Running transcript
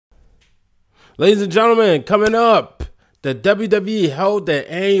Ladies and gentlemen, coming up, the WWE held their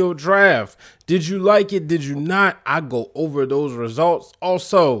annual draft. Did you like it? Did you not? I go over those results.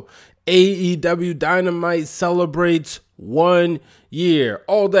 Also, AEW Dynamite celebrates 1 year.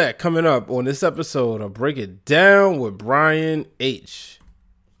 All that coming up on this episode of Break It Down with Brian H.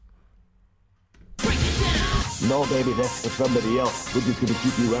 No, baby, that's for somebody else. We're just going to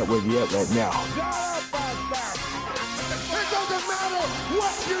keep you right where you're at right now. It doesn't matter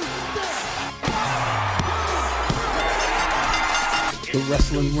what you think. The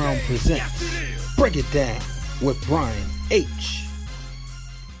Wrestling Realm presents Break It Down with Brian H.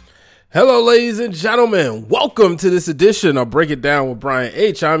 Hello, ladies and gentlemen. Welcome to this edition of Break It Down with Brian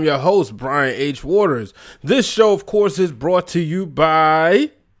H. I'm your host, Brian H. Waters. This show, of course, is brought to you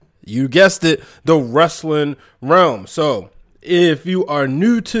by, you guessed it, the Wrestling Realm. So, if you are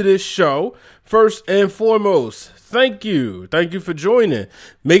new to this show, first and foremost, thank you. Thank you for joining.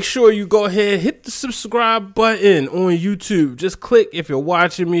 Make sure you go ahead, hit the subscribe button on YouTube. Just click, if you're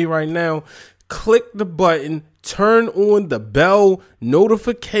watching me right now, click the button, turn on the bell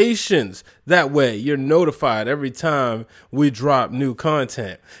notifications. That way you're notified every time we drop new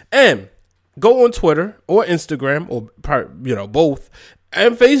content. And go on Twitter or Instagram or both,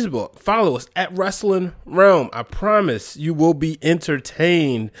 and Facebook. Follow us at Wrestling Realm. I promise you will be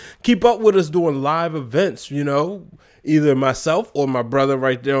entertained. Keep up with us doing live events, either myself or my brother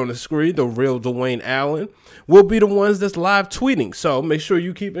right there on the screen, the real Dwayne Allen, will be the ones that's live tweeting. So make sure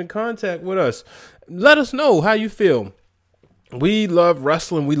you keep in contact with us. Let us know how you feel. We love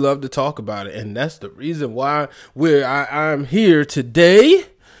wrestling. We love to talk about it. And that's the reason why I'm here today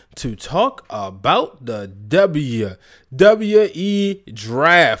to talk about the WWE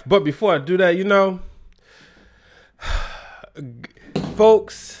Draft. But before I do that,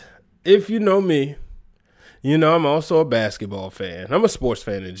 folks, if you know me, I'm also a basketball fan. I'm a sports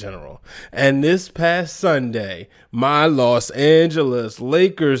fan in general. And this past Sunday, my Los Angeles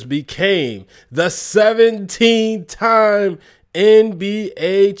Lakers became the 17-time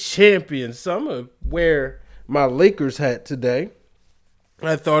NBA champions. So I'm going to wear my Lakers hat today.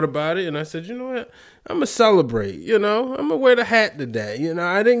 I thought about it and I said, you know what? I'm going to celebrate, I'm going to wear the hat today.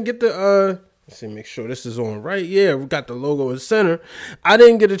 I didn't get the, let's see, make sure this is on right. Yeah, we got the logo in the center. I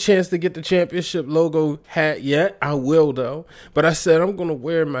didn't get a chance to get the championship logo hat yet. I will, though. But I said I'm going to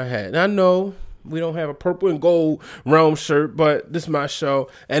wear my hat. And I know we don't have a purple and gold realm shirt, but this is my show.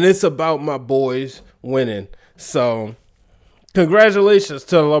 And it's about my boys winning. So congratulations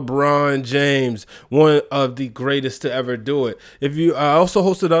to LeBron James, one of the greatest to ever do it. If you also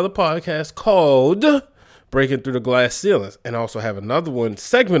host another podcast called Breaking Through the Glass Ceilings, and I also have another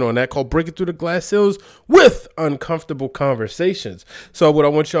segment on that called Breaking Through the Glass Ceilings with Uncomfortable Conversations. So what I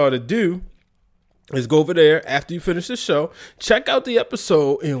want y'all to do is go over there after you finish the show, check out the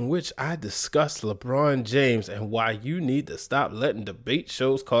episode in which I discuss LeBron James and why you need to stop letting debate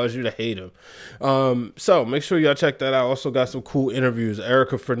shows cause you to hate him. So make sure y'all check that out. Also got some cool interviews.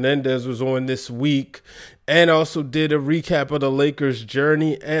 Erica Fernandez was on this week and also did a recap of the Lakers'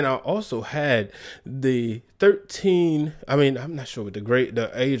 journey. And I also had the I'm not sure what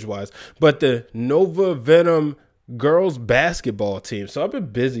the age-wise, but the Nova Venom girls basketball team. So I've been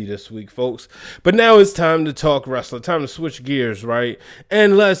busy this week, folks. But now it's time to talk wrestling. Time to switch gears, right?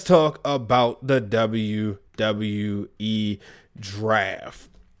 And let's talk about the WWE Draft.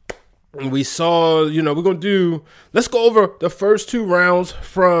 And we saw, let's go over the first two rounds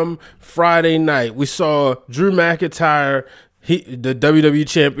from Friday night. We saw Drew McIntyre, the WWE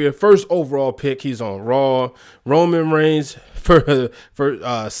champion, first overall pick. He's on Raw. Roman Reigns for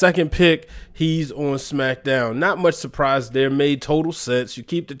second pick. He's on SmackDown. Not much surprise there. Made total sense. You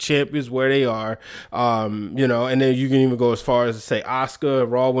keep the champions where they are. And then you can even go as far as to say Asuka,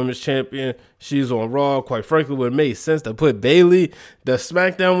 Raw Women's Champion. She's on Raw. Quite frankly, it would have made sense to put Bayley, the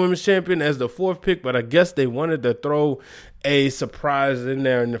SmackDown Women's Champion, as the fourth pick. But I guess they wanted to throw a surprise in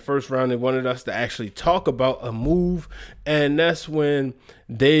there in the first round. They wanted us to actually talk about a move. And that's when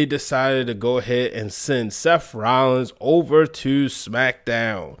they decided to go ahead and send Seth Rollins over to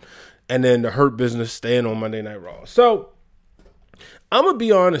SmackDown. And then the Hurt Business staying on Monday Night Raw. So, I'm going to be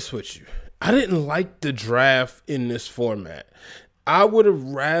honest with you. I didn't like the draft in this format. I would have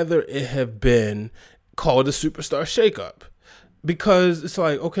rather it have been called a Superstar Shakeup. Because it's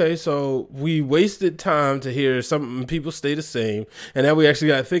like, okay, so we wasted time to hear some people stay the same. And now we actually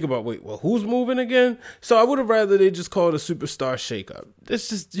got to think about, who's moving again? So I would have rather they just call it a Superstar Shakeup. It's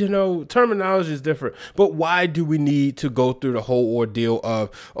just, terminology is different. But why do we need to go through the whole ordeal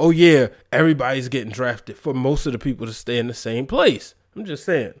of, everybody's getting drafted for most of the people to stay in the same place? I'm just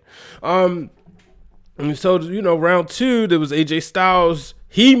saying. And so, round 2, there was AJ Styles.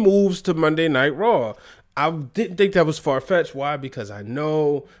 He moves to Monday Night Raw. I didn't think that was far-fetched. Why? Because I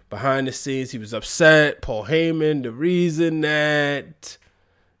know behind the scenes he was upset. Paul Heyman, the reason that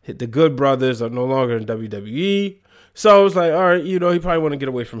the Good Brothers are no longer in WWE. So I was like, all right, he probably want to get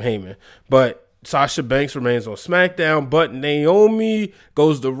away from Heyman. But Sasha Banks remains on SmackDown, but Naomi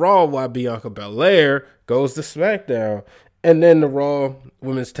goes to Raw while Bianca Belair goes to SmackDown. And then the Raw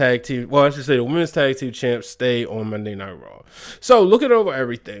Women's Tag Team, well, I should say the Women's Tag Team champs stay on Monday Night Raw. So looking over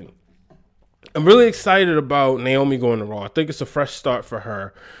everything, I'm really excited about Naomi going to Raw. I think it's a fresh start for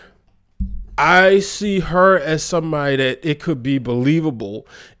her. I see her as somebody that it could be believable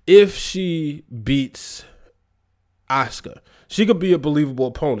if she beats Asuka. She could be a believable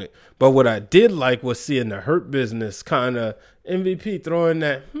opponent. But what I did like was seeing the Hurt Business kind of MVP throwing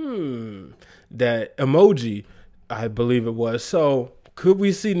that emoji, I believe it was. So could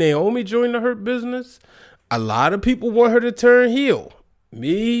we see Naomi join the Hurt Business? A lot of people want her to turn heel.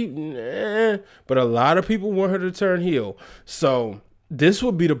 Me, nah, but a lot of people want her to turn heel. So this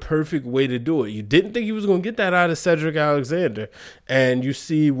would be the perfect way to do it. You didn't think he was going to get that out of Cedric Alexander, and you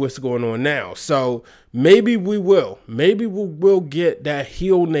see what's going on now. So maybe we will. Maybe we'll get that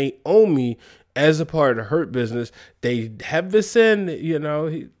heel Naomi as a part of the Hurt Business. They have this in,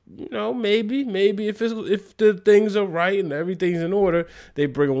 maybe if the things are right and everything's in order, they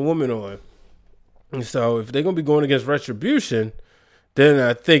bring a woman on. And so if they're going to be going against Retribution, then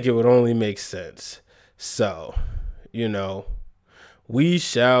I think it would only make sense. So, we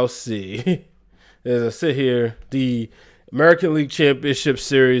shall see. As I sit here, the American League Championship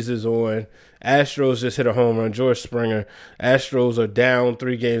Series is on. Astros just hit a home run. George Springer. Astros are down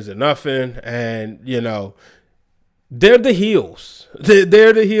 3-0, and, they're the heels.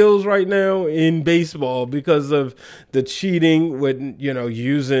 They're the heels right now in baseball because of the cheating with,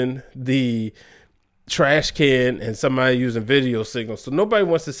 using the trash can and somebody using video signals. So nobody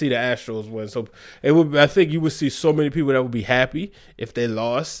wants to see the Astros win. So I think you would see so many people that would be happy if they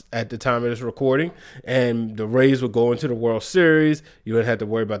lost at the time of this recording, and the Rays would go into the World Series. You wouldn't have to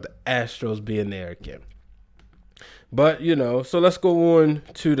worry about the Astros being there again. But, so let's go on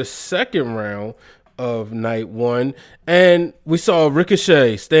to the second round of night 1, and we saw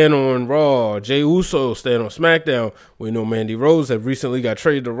Ricochet stand on Raw, Jey Uso stand on SmackDown. We know Mandy Rose have recently got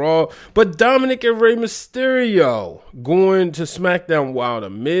traded to Raw, but Dominic and Rey Mysterio going to SmackDown while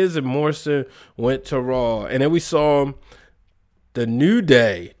The Miz and Morrison went to Raw. And then we saw the New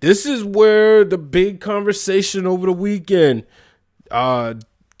Day. This is where the big conversation over the weekend,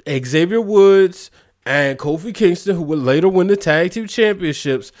 Xavier Woods and Kofi Kingston, who would later win the Tag Team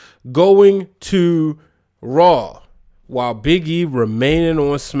Championships, going to Raw, while Big E remaining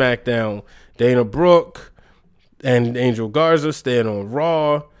on SmackDown. Dana Brooke and Angel Garza staying on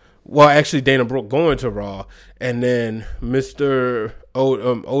Raw. Well, actually, Dana Brooke going to Raw. And then Mr.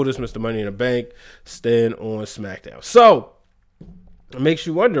 Otis, Mr. Money in the Bank, staying on SmackDown. So, it makes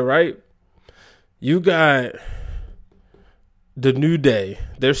you wonder, right? You got the New Day.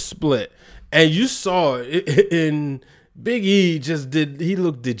 They're split. And you saw it in Big E he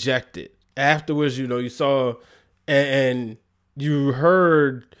looked dejected. Afterwards, you saw and you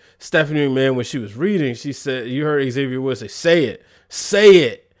heard Stephanie McMahon when she was reading, she said, you heard Xavier Woods say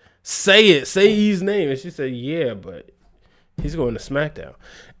say E's name. And she said, yeah, but he's going to SmackDown.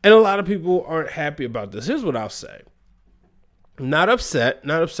 And a lot of people aren't happy about this. Here's what I'll say. Not upset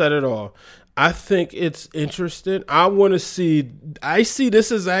at all. I think it's interesting. I see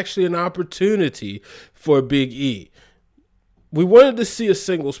this as actually an opportunity for Big E. We wanted to see a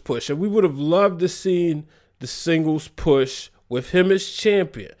singles push, and we would have loved to see the singles push with him as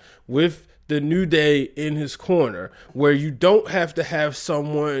champion, with the New Day in his corner, where you don't have to have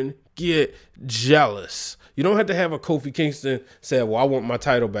someone get jealous. You don't have to have a Kofi Kingston say, well, I want my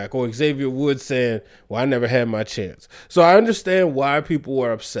title back, or Xavier Woods saying, well, I never had my chance. So I understand why people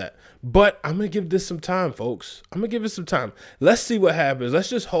are upset. But I'm going to give this some time, folks. I'm going to give it some time. Let's see what happens.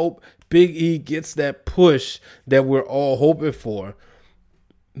 Let's just hope Big E gets that push that we're all hoping for.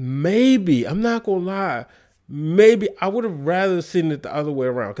 Maybe, I'm not going to lie, maybe I would have rather seen it the other way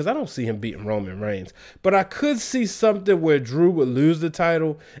around, because I don't see him beating Roman Reigns. But I could see something where Drew would lose the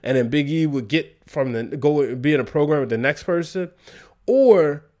title and then Big E would be in a program with the next person.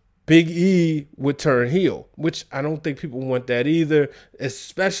 Or Big E would turn heel, which I don't think people want that either,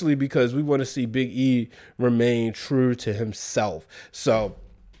 especially because we want to see Big E remain true to himself. So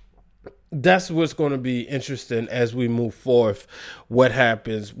that's what's going to be interesting as we move forth, what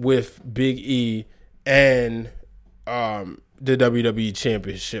happens with Big E and the WWE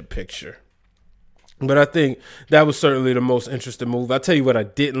Championship picture. But I think that was certainly the most interesting move. I'll tell you what I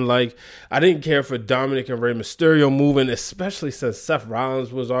didn't like. I didn't care for Dominic and Rey Mysterio moving, especially since Seth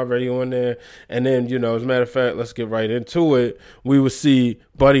Rollins was already on there. And then, as a matter of fact, let's get right into it. We would see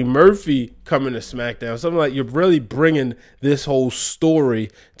Buddy Murphy coming to SmackDown. Something like you're really bringing this whole story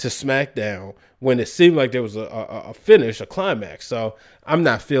to SmackDown when it seemed like there was a finish, a climax. So I'm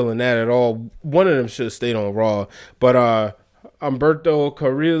not feeling that at all. One of them should have stayed on Raw. But, Humberto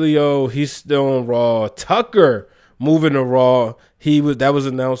Carrillo, he's still on Raw. Tucker moving to Raw. That was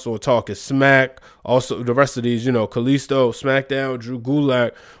announced on Talk is Smack. Also, the rest of these, Kalisto, SmackDown, Drew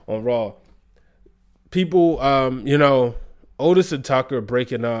Gulak on Raw. People, Otis and Tucker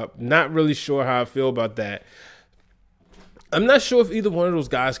breaking up. Not really sure how I feel about that. I'm not sure if either one of those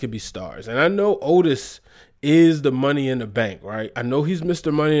guys could be stars. And I know Otis is the Money in the Bank, right? I know he's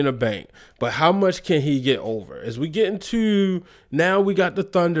Mr. Money in the Bank, but how much can he get over? As we get into, now we got the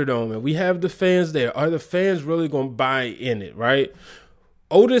Thunderdome and we have the fans there. Are the fans really going to buy in it, right?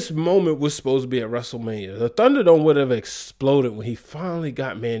 Otis' moment was supposed to be at WrestleMania. The Thunderdome would have exploded when he finally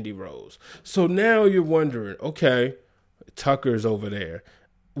got Mandy Rose. So now you're wondering, okay, Tucker's over there.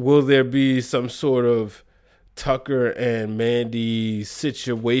 Will there be some sort of Tucker and Mandy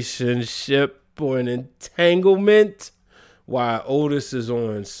situationship or an entanglement while Otis is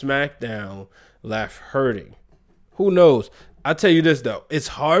on SmackDown left hurting? Who knows? I'll tell you this, though. It's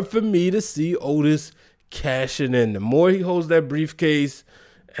hard for me to see Otis cashing in. The more he holds that briefcase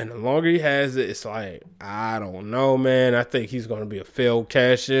and the longer he has it, it's like, I don't know, man. I think he's going to be a failed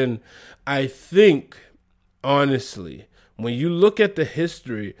cash-in. I think, honestly, when you look at the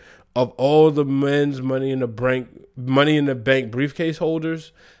history of all the men's Money in the Bank briefcase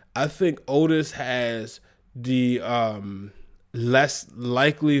holders, I think Otis has the less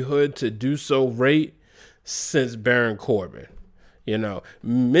likelihood to do so rate since Baron Corbin.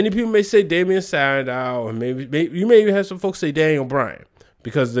 Many people may say Damian Sandow, or maybe you may even have some folks say Daniel Bryan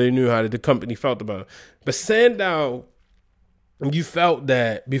because they knew how the company felt about it. But Sandow, you felt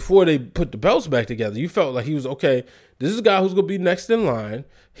that before they put the belts back together, you felt like he was, okay, this is a guy who's going to be next in line.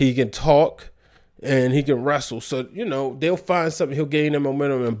 He can talk and he can wrestle. So, they'll find something, he'll gain that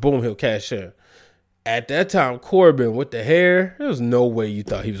momentum, and boom, he'll cash in. At that time, Corbin with the hair, there was no way you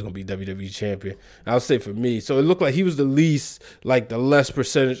thought he was going to be WWE champion. I'll say for me. So it looked like he was the less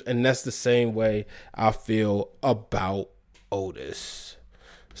percentage, and that's the same way I feel about Otis.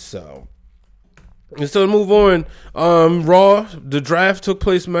 So to move on, Raw, the draft took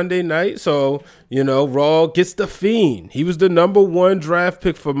place Monday night. So, Raw gets the Fiend. He was the number 1 draft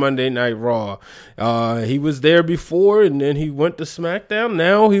pick for Monday Night Raw. He was there before, and then he went to SmackDown.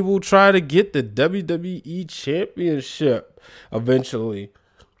 Now he will try to get the WWE Championship eventually.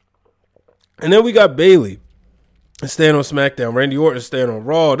 And then we got Bayley staying on SmackDown. Randy Orton staying on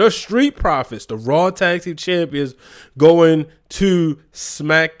Raw. The Street Profits, the Raw Tag Team Champions, going to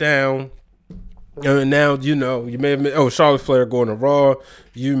SmackDown. And now, you may have Charlotte Flair going to Raw.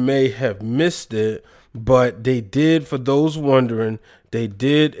 You may have missed it, but they did, for those wondering, they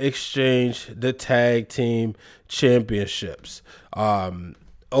did exchange the tag team championships. The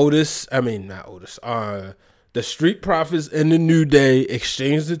Street Profits and the New Day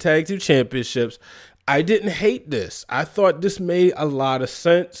exchanged the tag team championships. I didn't hate this. I thought this made a lot of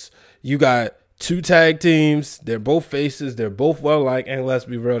sense. You got 2 tag teams. They're both faces. They're both well-liked. And let's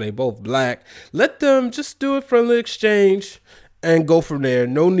be real, they both black. Let them just do a friendly exchange and go from there.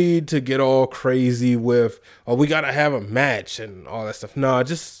 No need to get all crazy with, we got to have a match and all that stuff. No,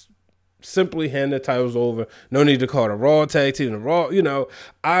 just simply hand the titles over. No need to call it a Raw tag team. The Raw,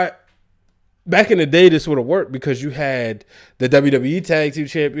 back in the day, this would have worked because you had the WWE Tag Team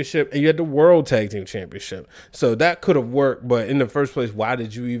Championship and you had the World Tag Team Championship. So that could have worked. But in the first place, why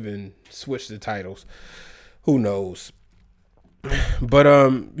did you even switch the titles? Who knows? But,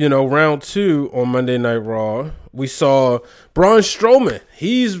 round 2 on Monday Night Raw, we saw Braun Strowman.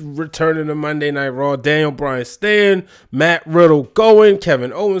 He's returning to Monday Night Raw. Daniel Bryan staying. Matt Riddle going.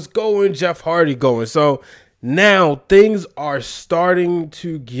 Kevin Owens going. Jeff Hardy going. So now things are starting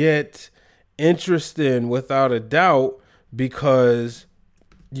to get interesting without a doubt because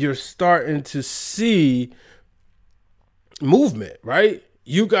you're starting to see movement, right?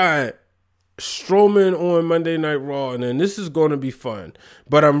 You got Strowman on Monday Night Raw, and then this is going to be fun.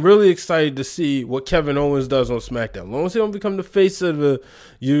 But I'm really excited to see what Kevin Owens does on SmackDown. As long as he don't become the face of the,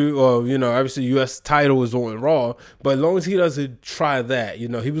 obviously U.S. title is on Raw, but as long as he doesn't try that, he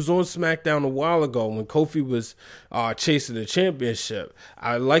was on SmackDown a while ago when Kofi was chasing the championship.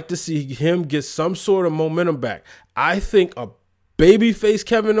 I'd like to see him get some sort of momentum back. I think a babyface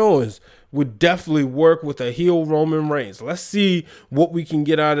Kevin Owens would definitely work with a heel Roman Reigns. Let's see what we can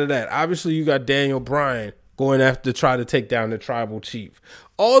get out of that. Obviously, you got Daniel Bryan going after to try to take down the tribal chief.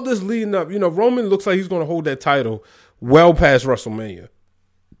 All this leading up, Roman looks like he's going to hold that title well past WrestleMania.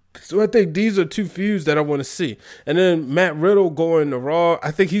 So I think these are two feuds that I want to see. And then Matt Riddle going to Raw. I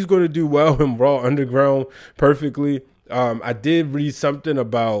think he's going to do well in Raw Underground perfectly. I did read something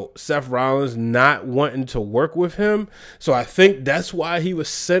about Seth Rollins not wanting to work with him. So I think that's why he was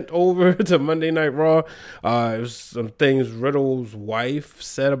sent over to Monday Night Raw. It was some things Riddle's wife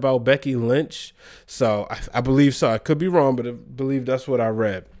said about Becky Lynch. So I believe so. I could be wrong, but I believe that's what I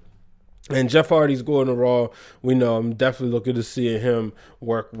read. And Jeff Hardy's going to Raw. We know I'm definitely looking to see him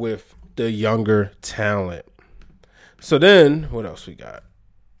work with the younger talent. So then, what else we got?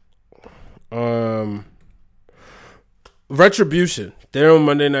 Retribution. They're on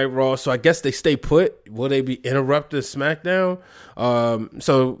Monday Night Raw, so I guess they stay put. Will they be interrupted SmackDown?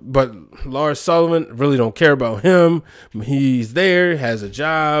 But Lars Sullivan, really don't care about him. He's there, has a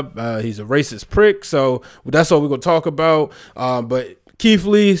job. He's a racist prick, so that's all we're going to talk about. But Keith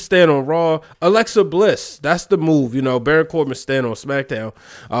Lee staying on Raw. Alexa Bliss, that's the move. Baron Corbin staying on SmackDown.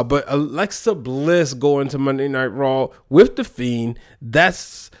 But Alexa Bliss going to Monday Night Raw with The Fiend,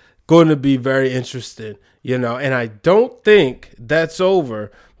 that's going to be very interesting. And I don't think that's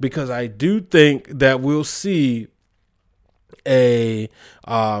over, because I do think that we'll see a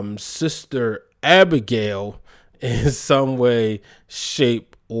Sister Abigail in some way,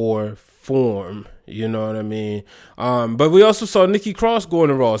 shape, or form. You know what I mean? But we also saw Nikki Cross going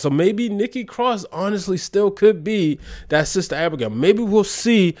to Raw. So maybe Nikki Cross honestly still could be that Sister Abigail. Maybe we'll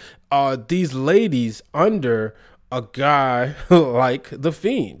see these ladies under a guy like The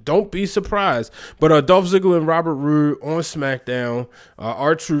Fiend. Don't be surprised. But Dolph Ziggler and Robert Roode on SmackDown.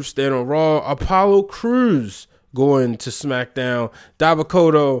 R-Truth staying on Raw. Apollo Crews going to SmackDown.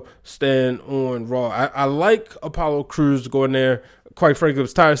 Dabba-Kato staying on Raw. I like Apollo Crews going there. Quite frankly, I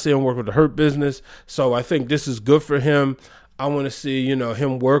was tired of seeing him work with the Hurt Business. So I think this is good for him. I want to see,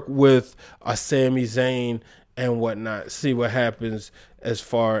 him work with Sami Zayn and whatnot. See what happens as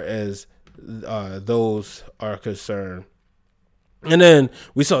far as those are concerned. And then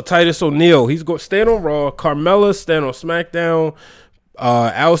we saw Titus O'Neil. He's going staying on Raw. Carmella staying on SmackDown.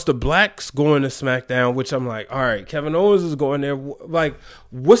 Aleister Black's going to SmackDown, which I'm like, all right, Kevin Owens is going there. Like,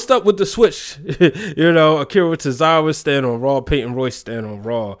 what's up with the switch? Akira Tozawa staying on Raw. Peyton Royce staying on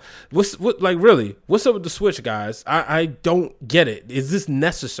Raw. What's up with the switch, guys? I don't get it. Is this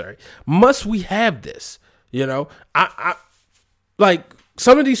necessary? Must we have this? I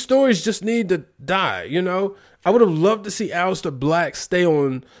some of these stories just need to die, I would have loved to see Aleister Black stay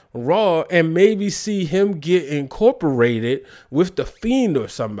on Raw and maybe see him get incorporated with The Fiend or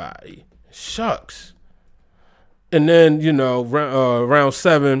somebody. Shucks. And then, round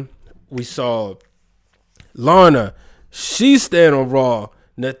 7, we saw Lana. She's staying on Raw.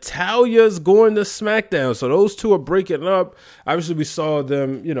 Natalia's going to SmackDown. So those two are breaking up. Obviously, we saw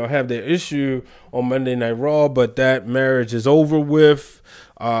them, have their issue on Monday Night Raw, but that marriage is over with.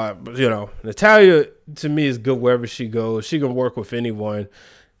 Natalya, to me, is good wherever she goes. She can work with anyone.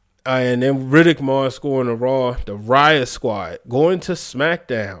 And then Riddick Moss going to Raw. The Riot Squad going to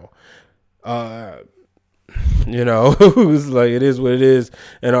SmackDown. It's like, it is what it is.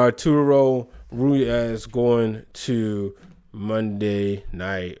 And Arturo Ruiz going to Monday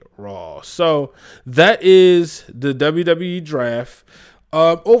Night Raw. So that is the WWE Draft.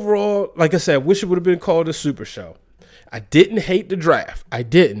 Overall, like I said, I wish it would have been called a Super Show. I didn't hate the draft. I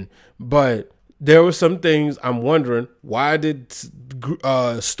didn't. But there were some things I'm wondering, why did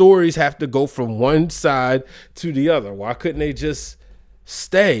stories have to go from one side to the other? Why couldn't they just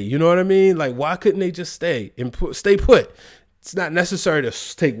stay? You know what I mean? Like, why couldn't they just stay and stay put? It's not necessary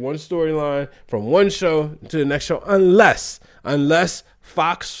to take one storyline from one show to the next show unless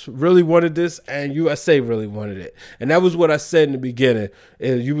Fox really wanted this and USA really wanted it. And that was what I said in the beginning.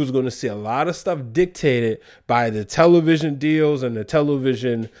 You was going to see a lot of stuff dictated by the television deals and the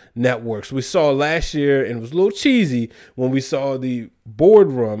television networks. We saw last year, and it was a little cheesy when we saw the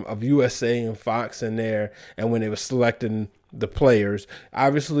boardroom of USA and Fox in there and when they were selecting the players.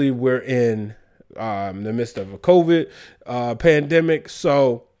 Obviously, we're in the midst of a COVID pandemic,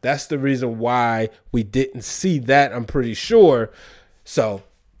 so that's the reason why we didn't see that, I'm pretty sure. So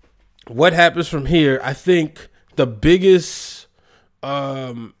what happens from here? I think the biggest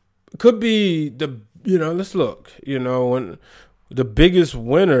could be let's look, when the biggest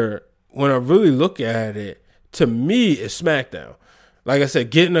winner, when I really look at it, to me, is SmackDown. like I said,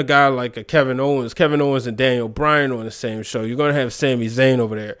 getting a guy like a Kevin Owens and Daniel Bryan on the same show. You're going to have Sami Zayn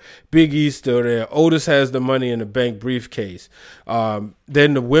over there. Big E's still there. Otis has the Money in the Bank briefcase. Then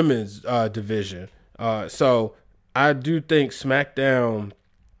the women's division. So I do think SmackDown,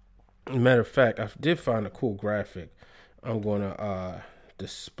 matter of fact, I did find a cool graphic I'm going to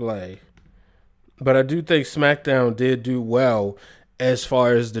display. But I do think SmackDown did do well as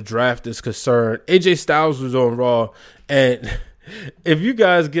far as the draft is concerned. AJ Styles was on Raw, and if you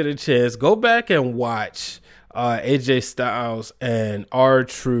guys get a chance, go back and watch AJ Styles and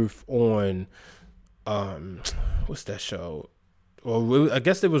R-Truth on what's that show? Well, I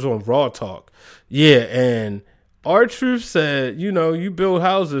guess it was on Raw Talk. Yeah, and R-Truth said, you build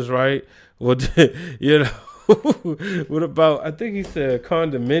houses, right? Well, what about, I think he said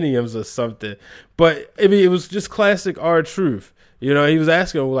condominiums or something. But, I mean, it was just classic R-Truth. He was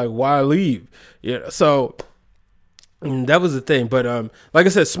asking, like, why leave? So that was the thing. But like I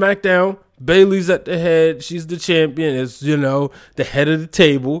said, SmackDown, Bayley's at the head. She's the champion. It's, the head of the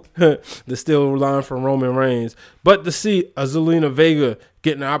table. They're still relying for Roman Reigns. But to see Zelina Vega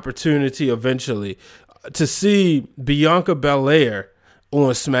get an opportunity eventually, to see Bianca Belair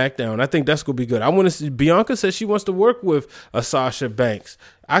on SmackDown, I think that's going to be good. I want to see, Bianca says she wants to work with Sasha Banks.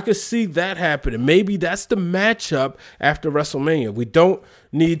 I could see that happening. Maybe that's the matchup after WrestleMania. We don't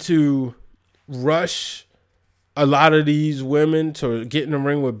need to rush a lot of these women to get in the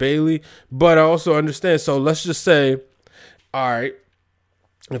ring with Bayley, but I also understand. So let's just say, all right,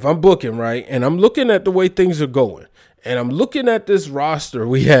 if I'm booking, right, and I'm looking at the way things are going, and I'm looking at this roster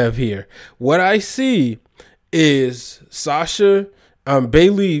we have here, what I see is Sasha,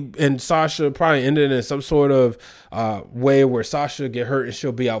 Bayley and Sasha probably ended in some sort of way where Sasha get hurt and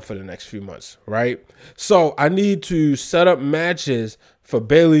she'll be out for the next few months, right? So I need to set up matches for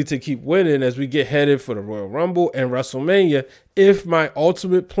Bayley to keep winning as we get headed for the Royal Rumble and WrestleMania, if my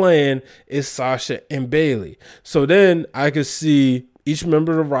ultimate plan is Sasha and Bayley. So then I could see each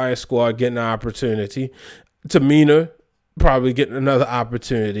member of the Riot Squad getting an opportunity. Tamina probably getting another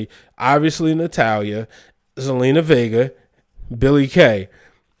opportunity. Obviously Natalya, Zelina Vega, Billie Kay,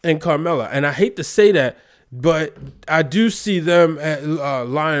 and Carmella. And I hate to say that, but I do see them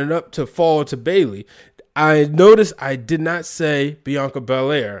lining up to fall to Bayley. I noticed I did not say Bianca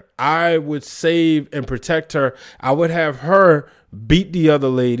Belair. I would save and protect her. I would have her beat the other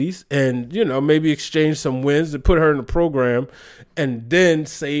ladies and, maybe exchange some wins and put her in the program and then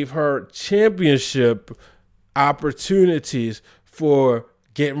save her championship opportunities for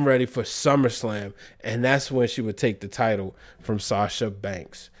getting ready for SummerSlam. And that's when she would take the title from Sasha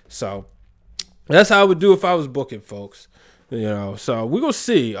Banks. So that's how I would do if I was booking, folks. So we're going to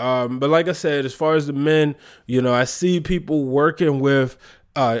see. But like I said, as far as the men, I see people working with,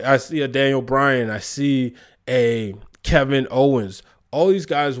 I see a Daniel Bryan. I see a Kevin Owens. All these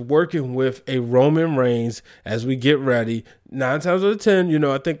guys working with a Roman Reigns as we get ready. 9 times out of 10,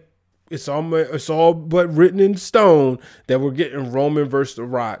 I think it's all but written in stone that we're getting Roman versus The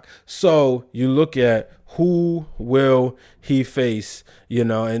Rock. So you look at who will he face,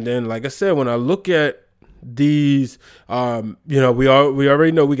 and then, like I said, when I look at these, we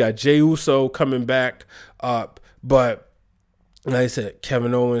already know we got Jey Uso coming back up, but like I said,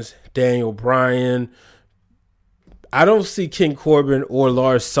 Kevin Owens, Daniel Bryan. I don't see King Corbin or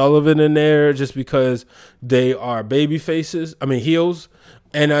Lars Sullivan in there just because they are baby faces. I mean heels,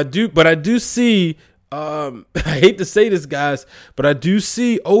 and I do see. I hate to say this, guys, but I do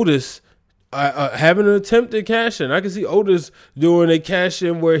see Otis having an attempt at cash in. I can see Otis doing a cash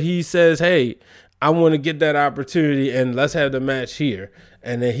in where he says, "Hey, I want to get that opportunity and let's have the match here."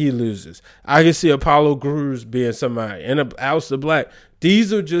 And then he loses. I can see Apollo Crews being somebody and Aleister Black.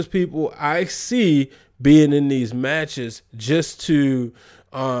 These are just people I see being in these matches just to,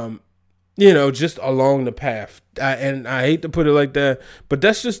 just along the path. And I hate to put it like that, but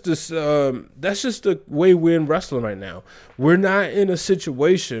that's just this. That's just the way we're in wrestling right now. We're not in a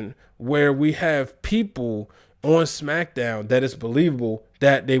situation where we have people on SmackDown that it's believable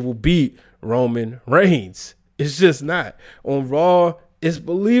that they will beat Roman Reigns. It's just not. On Raw, it's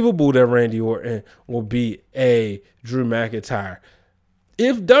believable that Randy Orton will beat a Drew McIntyre.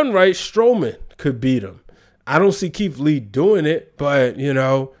 If done right, Strowman could beat him. I don't see Keith Lee doing it, but,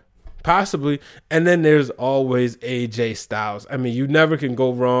 possibly. And then there's always AJ Styles. I mean, you never can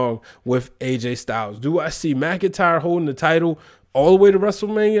go wrong with AJ Styles. Do I see McIntyre holding the title all the way to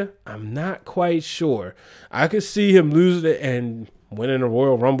WrestleMania? I'm not quite sure. I could see him losing it and winning the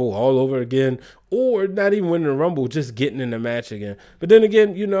Royal Rumble all over again, or not even winning the Rumble, just getting in the match again. But then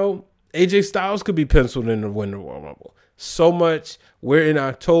again, AJ Styles could be penciled in to win the Royal Rumble. So much. We're in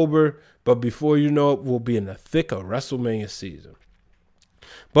October, but before you know it, we'll be in the thick of WrestleMania season.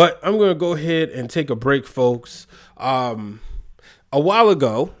 But I'm going to go ahead and take a break, folks. A while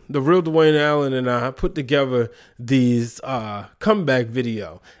ago, the real Dwayne Allen and I put together these comeback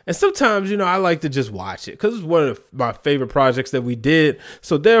video. And sometimes, I like to just watch it because it's one of my favorite projects that we did.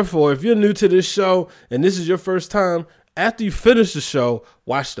 So therefore, if you're new to this show and this is your first time, after you finish the show,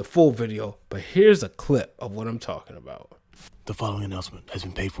 watch the full video. But here's a clip of what I'm talking about. The following announcement has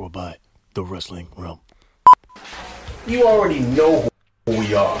been paid for by the Wrestling Realm. You already know who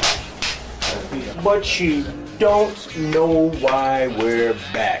we are, but you don't know why we're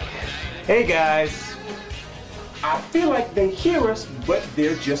back. Hey guys, I feel like they hear us, but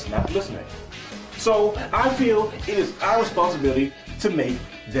they're just not listening. So I feel it is our responsibility to make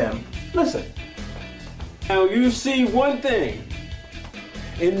them listen. Now you see one thing,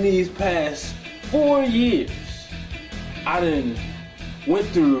 in these past 4 years, I done went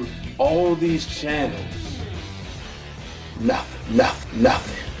through all these channels. Nothing.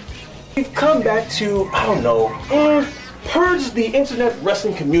 We've come back to, purge the internet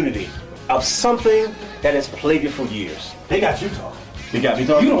wrestling community of something that has plagued it for years. They got you talking. They got me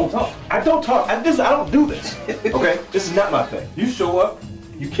talking. You don't talk. I don't talk. I don't do this. Okay? This is not my thing. You show up,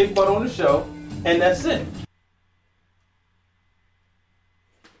 you kick butt on the show, and that's it.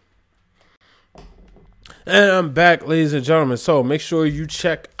 And I'm back, ladies and gentlemen. So make sure you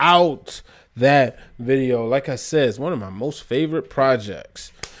check out that video. Like I said, it's one of my most favorite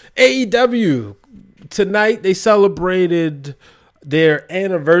projects. AEW, tonight they celebrated their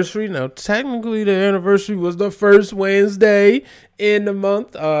anniversary. Now, technically, their anniversary was the first Wednesday in the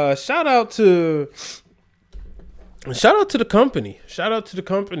month. Shout out to the company.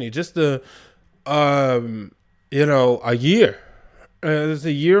 Just a year. It's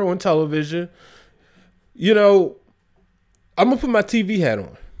a year on television. I'm gonna put my TV hat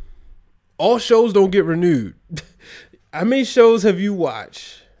on. All shows don't get renewed. How many shows have you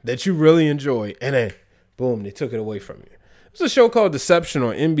watched that you really enjoy, and then, boom, they took it away from you? There's a show called Deception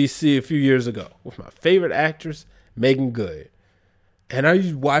on NBC a few years ago with my favorite actress, Megan Good. And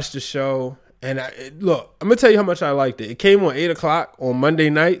I watched the show, and look, I'm going to tell you how much I liked it. It came on 8 o'clock on Monday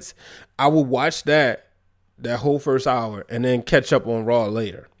nights. I would watch that whole first hour and then catch up on Raw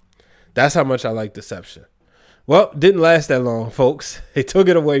later. That's how much I like Deception. Well, didn't last that long, folks. They took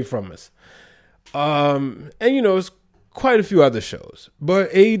it away from us. It's quite a few other shows,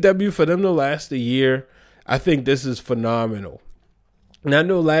 but AEW, for them to last a year, I think this is phenomenal. And I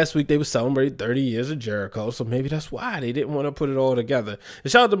know last week they were celebrating 30 years of Jericho, so maybe that's why they didn't want to put it all together.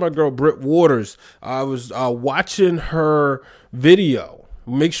 And shout out to my girl Britt Waters. I was watching her video.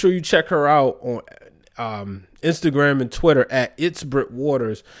 Make sure you check her out on Instagram and Twitter at It's Britt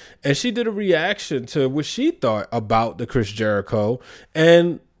Waters, and she did a reaction to what she thought about the Chris Jericho,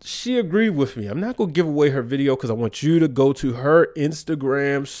 and she agreed with me. I'm not going to give away her video because I want you to go to her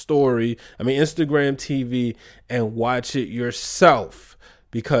Instagram TV and watch it yourself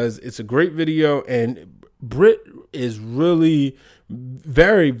because it's a great video, and Britt is really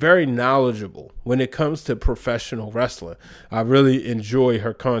very, very knowledgeable when it comes to professional wrestling. I really enjoy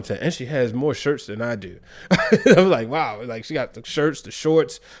her content, and she has more shirts than I do. I was like, wow, like she got the shirts, the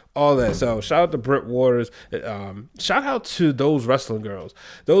shorts, all that. So shout out to Britt Waters. Shout out to those wrestling girls.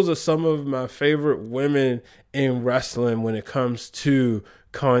 Those are some of my favorite women in wrestling when it comes to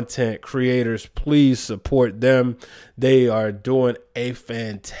content creators. Please support them. They are doing a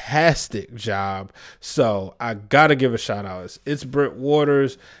fantastic job. So I gotta give a shout out. It's Britt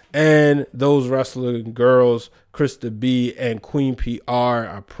Waters and those wrestling girls, Krista B and Queen PR.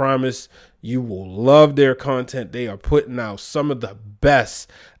 I promise you will love their content. They are putting out some of the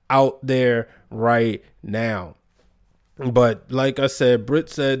best out there right now. But like I said, Britt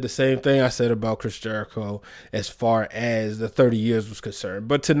said the same thing I said about Chris Jericho as far as the 30 years was concerned.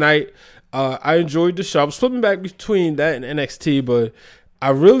 But tonight, I enjoyed the show. I was flipping back between that and NXT, but I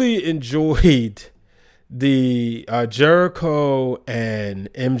really enjoyed the Jericho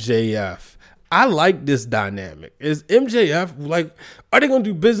and MJF. I like this dynamic. Is MJF, are they going to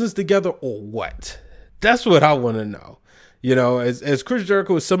do business together or what? That's what I want to know. As Chris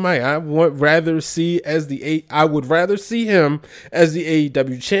Jericho is somebody I would rather see him as the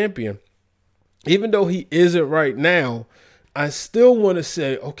AEW champion. Even though he isn't right now, I still want to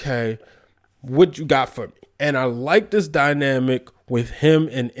say, okay, what you got for me? And I like this dynamic with him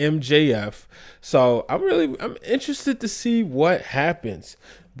and MJF. So I'm interested to see what happens.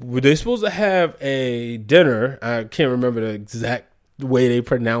 They're supposed to have a dinner. I can't remember the exact way they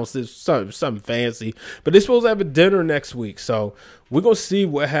pronounce it, something fancy, but they're supposed to have a dinner next week. So we're gonna see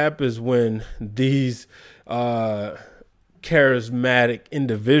what happens when these charismatic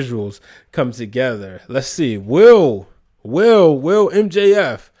individuals come together. Let's see, will Will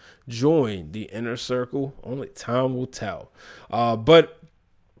MJF join the inner circle? Only time will tell. But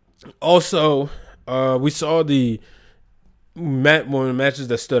also, we saw one of the matches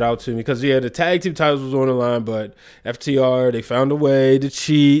that stood out to me because the tag team titles was on the line, but FTR, they found a way to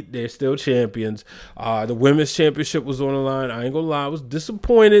cheat. They're still champions. The women's championship was on the line. I ain't gonna lie, I was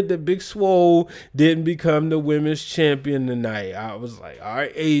disappointed that Big Swole didn't become the women's champion tonight. I was like, all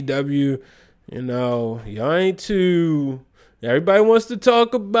right, AEW, y'all ain't too. Everybody wants to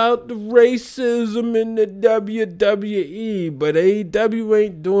talk about the racism in the WWE, but AEW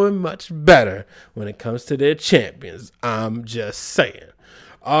ain't doing much better when it comes to their champions. I'm just saying.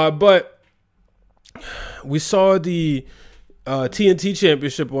 But we saw the TNT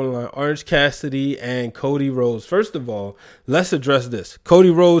Championship on the line, Orange Cassidy and Cody Rhodes. First of all, let's address this.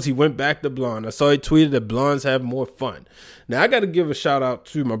 Cody Rhodes, he went back to blonde. I saw he tweeted that blondes have more fun. Now, I got to give a shout out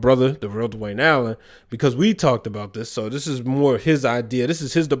to my brother, the real Dwayne Allen, because we talked about this. So this is more his idea. This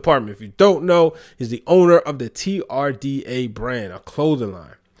is his department. If you don't know, he's the owner of the TRDA brand, a clothing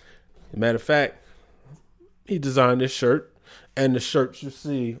line. As a matter of fact, he designed this shirt and the shirts you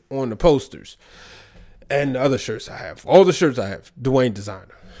see on the posters. And the other shirts I have. All the shirts I have, Dwayne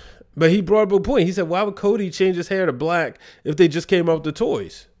designer. But he brought up a point. He said, why would Cody change his hair to black if they just came out with the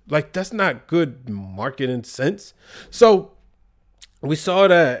toys? Like, that's not good marketing sense. So we saw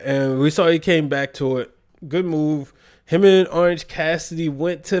that, and we saw he came back to it. Good move. Him and Orange Cassidy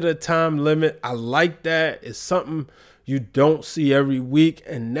went to the time limit. I like that. It's something you don't see every week,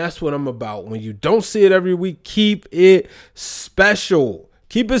 and that's what I'm about. When you don't see it every week, keep it special.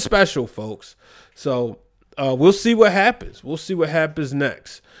 Keep it special, folks. So we'll see what happens. We'll see what happens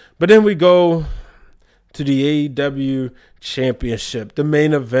next. But then we go to the AEW Championship, the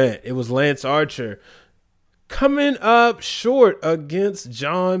main event. It was Lance Archer coming up short against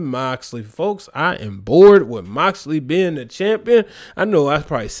Jon Moxley. Folks, I am bored with Moxley being the champion. I know I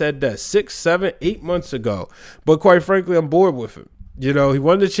probably said that 6, 7, 8 months ago. But quite frankly, I'm bored with him. He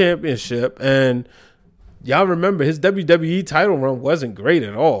won the championship, and y'all remember his WWE title run wasn't great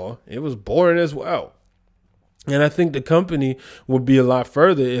at all. It was boring as well. And I think the company would be a lot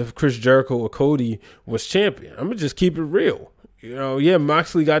further if Chris Jericho or Cody was champion. I'm going to just keep it real.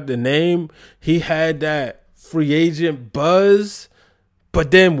 Moxley got the name. He had that free agent buzz.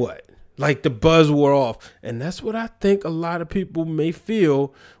 But then what? Like, the buzz wore off. And that's what I think a lot of people may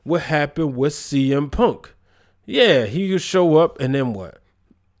feel what happened with CM Punk. Yeah, he could show up and then what?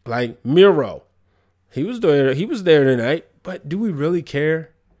 Like Miro. He was there tonight, but do we really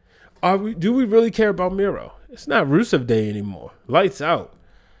care? Do we really care about Miro? It's not Rusev Day anymore. Lights out.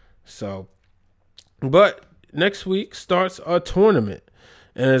 So, but next week starts our tournament.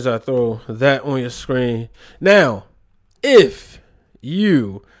 And as I throw that on your screen. Now, if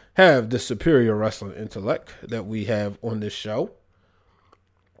you have the superior wrestling intellect that we have on this show,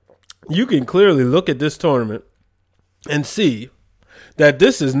 you can clearly look at this tournament and see that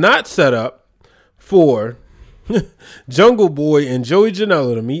this is not set up for Jungle Boy and Joey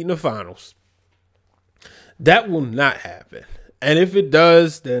Janela to meet in the finals. That will not happen. And if it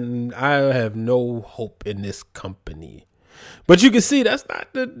does, then I have no hope in this company. But you can see that's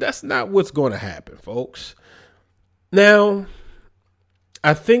not what's going to happen, folks. Now,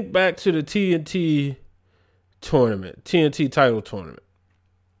 I think back to the TNT title tournament,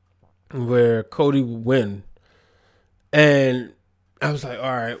 where Cody would win. And I was like,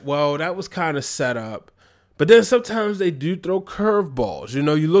 all right, well, that was kind of set up. But then sometimes they do throw curveballs.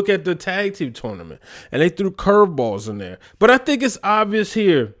 You look at the tag team tournament and they threw curveballs in there. But I think it's obvious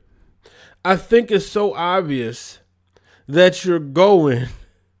here. I think it's so obvious that you're going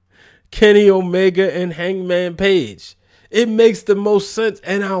Kenny Omega and Hangman Page. It makes the most sense,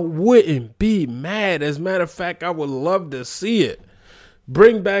 and I wouldn't be mad. As a matter of fact, I would love to see it.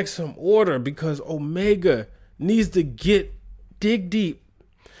 Bring back some order, because Omega needs to dig deep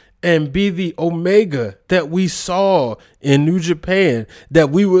and be the Omega that we saw in New Japan, that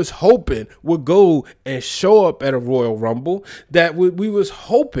we was hoping would go and show up at a Royal Rumble, that we was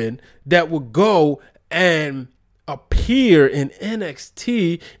hoping that would go and appear in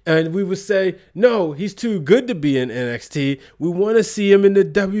NXT, and we would say, no, he's too good to be in NXT. We want to see him in the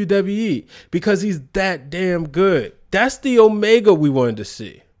WWE because he's that damn good. That's the Omega we wanted to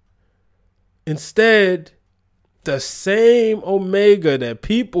see. Instead, the same Omega that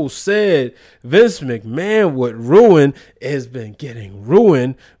people said Vince McMahon would ruin has been getting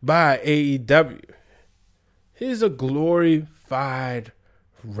ruined by AEW. He's a glorified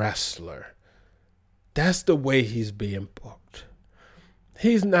wrestler. That's the way he's being booked.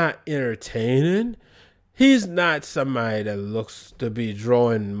 He's not entertaining. He's not somebody that looks to be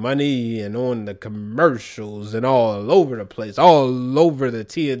drawing money and on the commercials and all over the place, all over the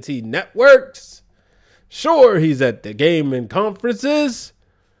TNT networks. Sure, he's at the gaming conferences,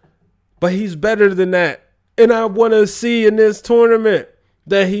 but he's better than that. And I want to see in this tournament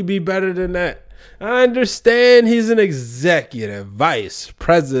that he be better than that. I understand he's an executive vice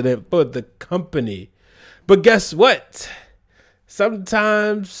president for the company. But guess what?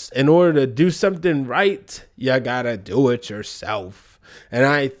 Sometimes in order to do something right, you gotta do it yourself. And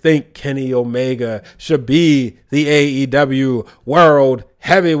I think Kenny Omega should be the AEW World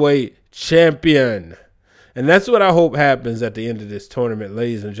Heavyweight Champion. And that's what I hope happens at the end of this tournament,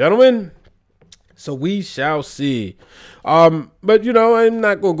 ladies and gentlemen. So we shall see. But, I'm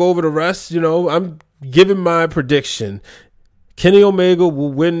not going to go over the rest. I'm giving my prediction. Kenny Omega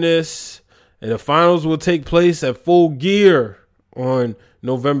will win this, and the finals will take place at Full Gear on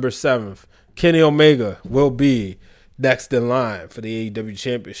November 7th. Kenny Omega will be next in line for the AEW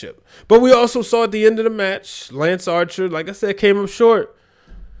Championship. But we also saw at the end of the match, Lance Archer, like I said, came up short.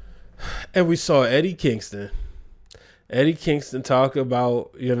 And we saw Eddie Kingston talk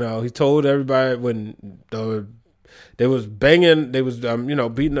about, he told everybody when they was banging, they was,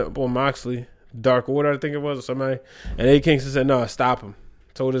 beating up on Moxley, Dark Order, I think it was, or somebody. And Eddie Kingston said, no, stop him.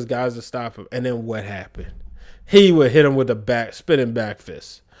 Told his guys to stop him. And then what happened? He would hit him with a spinning back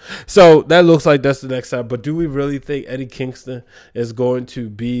fist. So that looks like that's the next time. But do we really think Eddie Kingston is going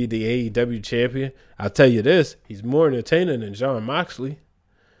to be the AEW champion? I'll tell you this, he's more entertaining than Jon Moxley.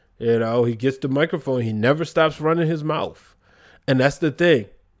 He gets the microphone. He never stops running his mouth. And that's the thing.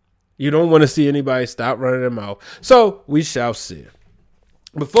 You don't want to see anybody stop running their mouth. So we shall see.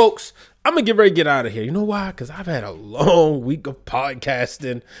 But folks, I'm going to get ready to get out of here. You know why? Because I've had a long week of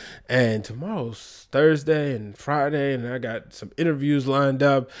podcasting. And tomorrow's Thursday and Friday. And I got some interviews lined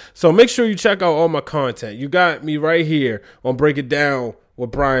up. So make sure you check out all my content. You got me right here on Break It Down with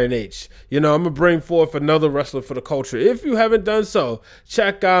Brian H. I'm going to bring forth another wrestler for the culture. If you haven't done so,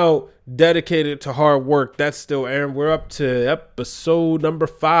 check out Dedicated to Hard Work. That's still airing. We're up to episode number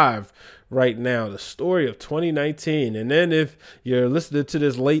 5 right now, the story of 2019. And then if you're listening to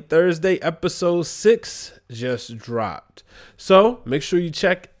this late Thursday, episode 6 just dropped. So make sure you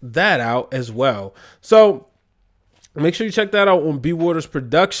check that out as well. So make sure you check that out on B Waters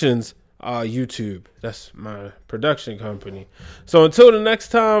Productions YouTube. That's my production company. So until the next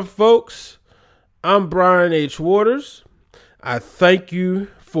time, folks, I'm Brian H. Waters. I thank you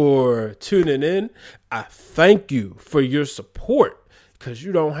for tuning in. I thank you for your support, because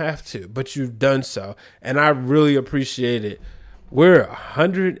you don't have to, but you've done so. And I really appreciate it. We're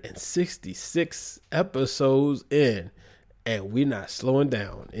 166 episodes in, and we're not slowing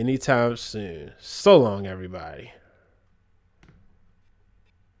down anytime soon. So long, everybody.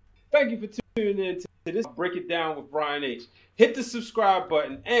 Thank you for tuning in to this Break It Down with Brian H. Hit the subscribe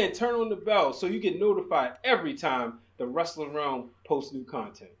button and turn on the bell so you get notified every time the Wrestling Realm posts new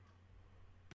content.